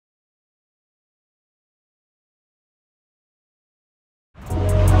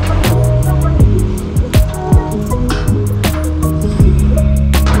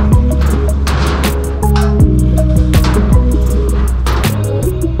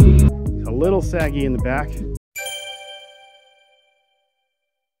little saggy in the back.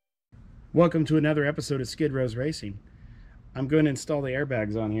 Welcome to another episode of Skid Row's Racing. I'm going to install the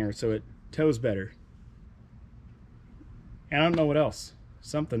airbags on here so it tows better. And I don't know what else.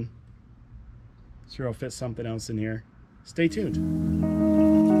 Something. Sure I'll fit something else in here. Stay tuned.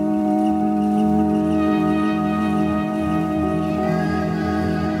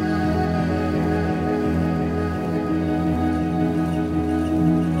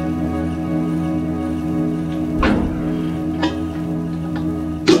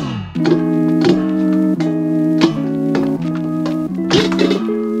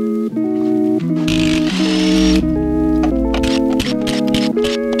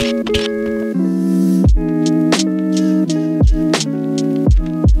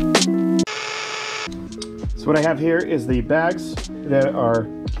 So what I have here is the bags that are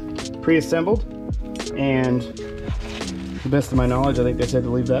pre-assembled, and to the best of my knowledge I think they said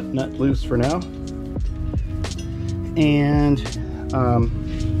to leave that nut loose for now. And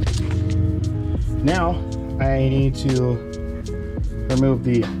now I need to remove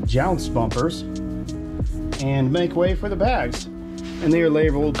the jounce bumpers and make way for the bags, and they are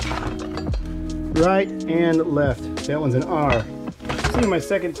labeled right and left. That one's an R. This is my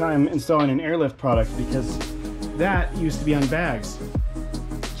second time installing an airlift product because that used to be on bags.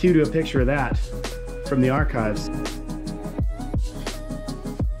 Cue to a picture of that from the archives.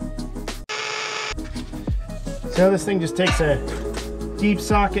 So this thing just takes a deep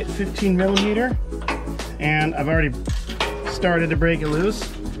socket 15mm, and I've already started to break it loose.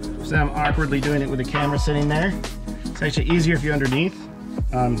 So I'm awkwardly doing it with the camera sitting there. It's actually easier if you're underneath.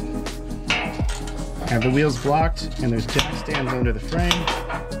 I have the wheels blocked and there's jack stands under the frame,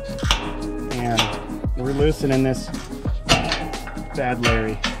 and we're loosening this bad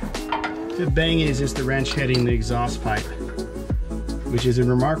Larry. The banging is just the wrench heading the exhaust pipe, which is in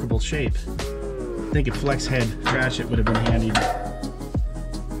remarkable shape. I think a flex head ratchet would have been handy, but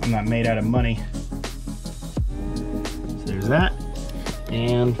I'm not made out of money. So there's that,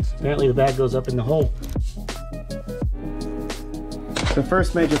 and apparently the bag goes up in the hole. The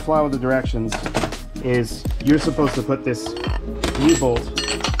first major flaw with the directions is you're supposed to put this U-bolt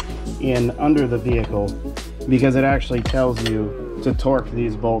in under the vehicle because it actually tells you to torque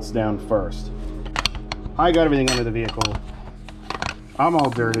these bolts down first. I got everything under the vehicle. I'm all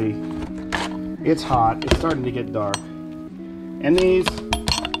dirty. It's hot. It's starting to get dark. And these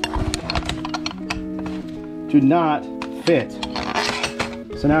do not fit.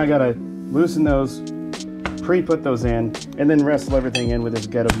 So now I gotta loosen those, pre-put those in, and then wrestle everything in with this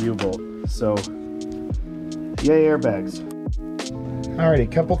ghetto U-bolt. So yay airbags. Alrighty, a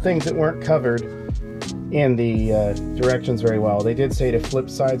couple things that weren't covered in the directions very well. They did say to flip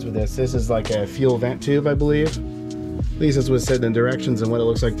sides with this. This is like a fuel vent tube, I believe. At least that's what said in the directions and what it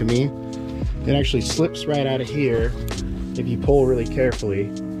looks like to me. It actually slips right out of here if you pull really carefully,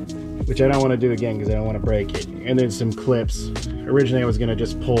 which I don't want to do again because I don't want to break it. And then some clips. Originally I was going to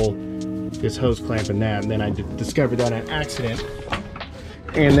just pull this hose clamp and that, and then I discovered that on accident.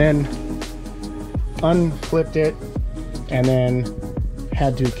 And then unclipped it, and then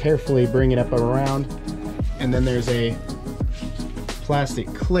had to carefully bring it up around, and then there's a plastic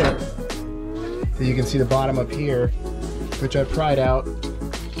clip that you can see the bottom up here, which I pried out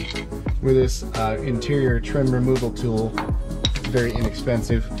with this interior trim removal tool. Very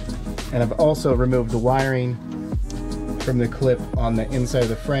inexpensive. And I've also removed the wiring from the clip on the inside of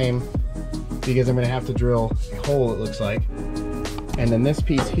the frame because I'm going to have to drill a hole, it looks like. And then this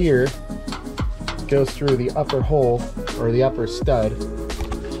piece here goes through the upper hole, or the upper stud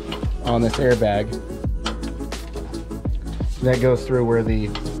on this airbag. That goes through where the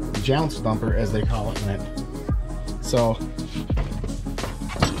jounce bumper, as they call it, went. So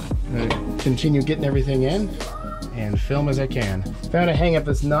I'm gonna continue getting everything in and film as I can. Found a hang up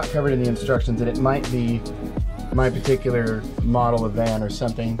that's not covered in the instructions, and it might be my particular model of van or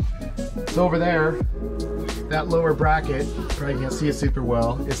something. It's over there. That lower bracket, probably can't see it super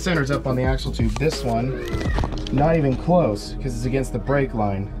well, it centers up on the axle tube. This one, not even close, because it's against the brake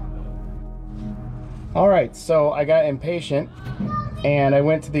line. Alright, so I got impatient, and I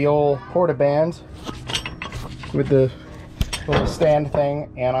went to the old porta-band with the little stand thing,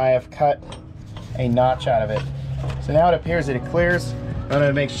 and I have cut a notch out of it. So now it appears that it clears. I'm going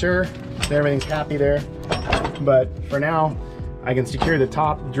to make sure that everything's happy there. But for now, I can secure the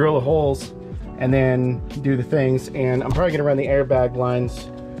top, drill the holes, and then do the things. And I'm probably gonna run the airbag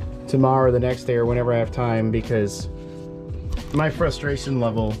lines tomorrow or the next day or whenever I have time, because my frustration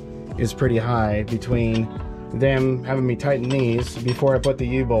level is pretty high between them having me tighten these before I put the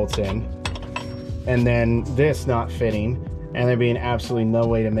U-bolts in, and then this not fitting, and there being absolutely no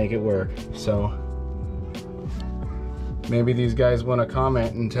way to make it work. So maybe these guys want to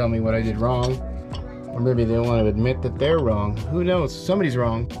comment and tell me what I did wrong, or maybe they want to admit that they're wrong. Who knows? Somebody's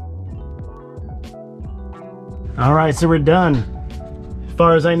wrong. All right, so we're done. As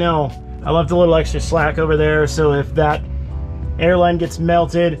far as I know, I left a little extra slack over there, so if that airline gets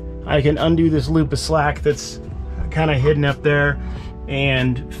melted, I can undo this loop of slack that's kind of hidden up there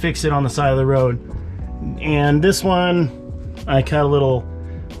and fix it on the side of the road. And this one, I cut a little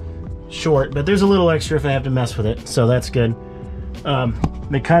short, but there's a little extra if I have to mess with it, so that's good.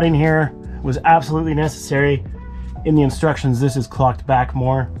 The cutting here was absolutely necessary. In the instructions, this is clocked back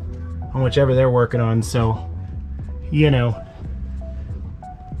more on whichever they're working on, so you know.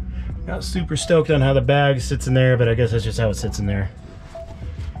 Not super stoked on how the bag sits in there, but I guess that's just how it sits in there.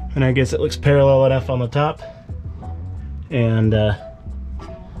 And I guess it looks parallel enough on the top. And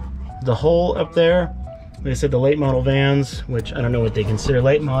the hole up there, they said the late model vans, which I don't know what they consider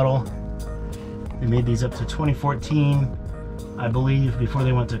late model. They made these up to 2014, I believe, before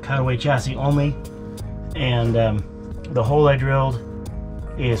they went to cutaway chassis only. And the hole I drilled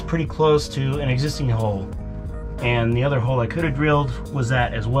is pretty close to an existing hole. And the other hole I could have drilled was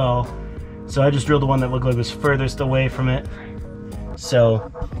that as well. So I just drilled the one that looked like it was furthest away from it.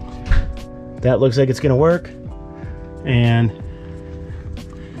 So that looks like it's gonna work. And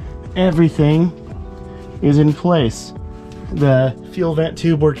everything is in place. The fuel vent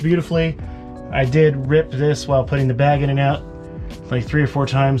tube worked beautifully. I did rip this while putting the bag in and out like 3 or 4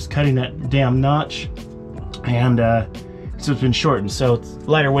 times, cutting that damn notch. And so it's been shortened. So it's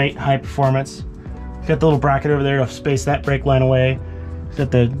lighter weight, high performance. Got the little bracket over there to space that brake line away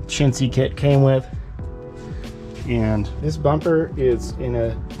that the chintzy kit came with. And this bumper is in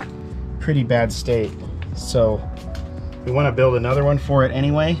a pretty bad state, so we want to build another one for it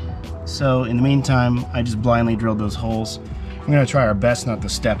anyway. So in the meantime, I just blindly drilled those holes. We're going to try our best not to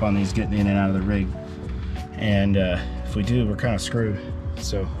step on these getting in and out of the rig. And if we do, we're kind of screwed.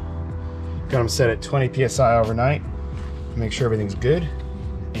 So got them set at 20 psi overnight. Make sure everything's good.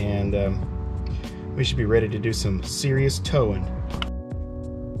 And we should be ready to do some serious towing.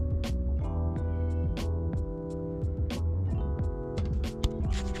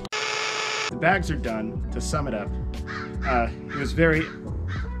 The bags are done. To sum it up, it was very,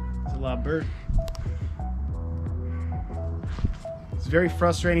 it's a loud bird. It's very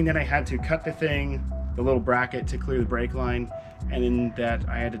frustrating that I had to cut the thing, the little bracket to clear the brake line, and then that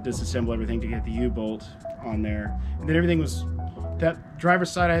I had to disassemble everything to get the U-bolt on there. And then everything was, that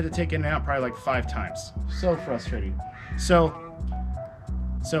driver's side I had to take in and out probably like 5 times. So frustrating. So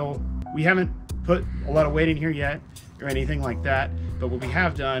we haven't put a lot of weight in here yet or anything like that, but what we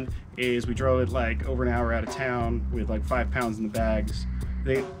have done is we drove it like over an hour out of town with like 5 pounds in the bags.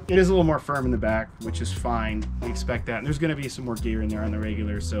 It is a little more firm in the back, which is fine. We expect that. And there's gonna be some more gear in there on the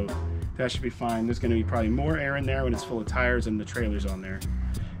regular, so that should be fine. There's gonna be probably more air in there when it's full of tires and the trailer's on there.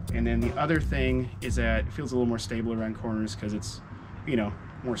 And then the other thing is that it feels a little more stable around corners because it's, you know,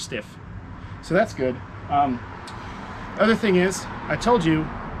 more stiff. So that's good. Other thing is, I told you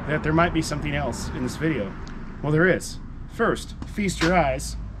that there might be something else in this video. Well, there is. First, feast your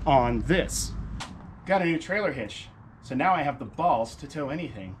eyes on this. Got a new trailer hitch. So now I have the balls to tow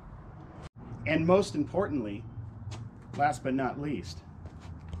anything. And most importantly, last but not least,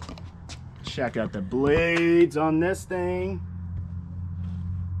 check out the blades on this thing.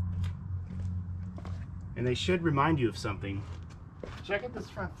 And they should remind you of something. Check out this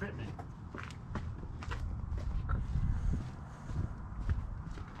front fitment.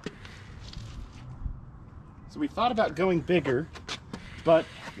 So we thought about going bigger, but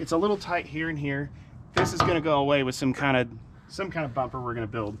it's a little tight here and here. This is going to go away with some kind of bumper we're going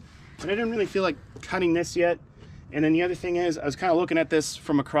to build. But I didn't really feel like cutting this yet. And then the other thing is, I was kind of looking at this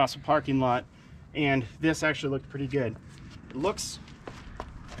from across a parking lot, and this actually looked pretty good. It looks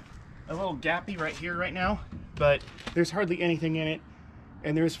a little gappy right here right now, but there's hardly anything in it,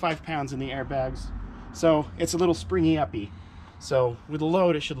 and there's 5 pounds in the airbags, so it's a little springy uppy. So with a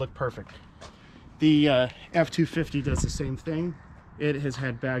load, it should look perfect. The F250 does the same thing. It has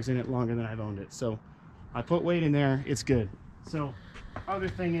had bags in it longer than I've owned it, so I put weight in there, it's good. So other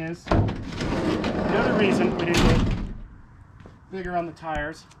thing is, the other reason we didn't get bigger on the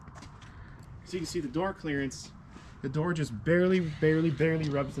tires, so you can see the door clearance, the door just barely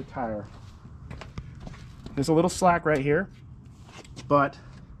rubs the tire. There's a little slack right here, but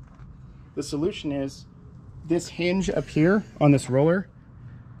the solution is this hinge up here on this roller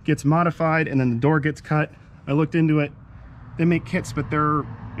gets modified and then the door gets cut. I looked into it. They make kits, but they're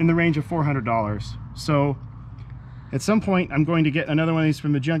in the range of $400. So at some point I'm going to get another one of these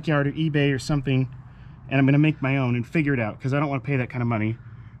from the junkyard or eBay or something and I'm going to make my own and figure it out because I don't want to pay that kind of money,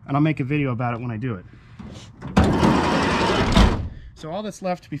 and I'll make a video about it when I do it. So all that's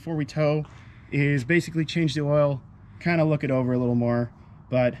left before we tow is basically change the oil, kind of look it over a little more,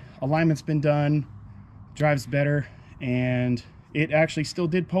 but alignment's been done, drives better, and it actually still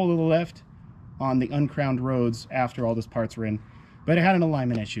did pull to the left on the uncrowned roads after all those parts were in, but it had an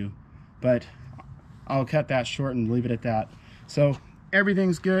alignment issue. But I'll cut that short and leave it at that. So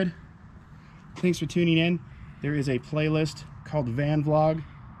everything's good. Thanks for tuning in. There is a playlist called Van Vlog.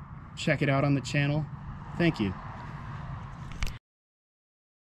 Check it out on the channel. Thank you.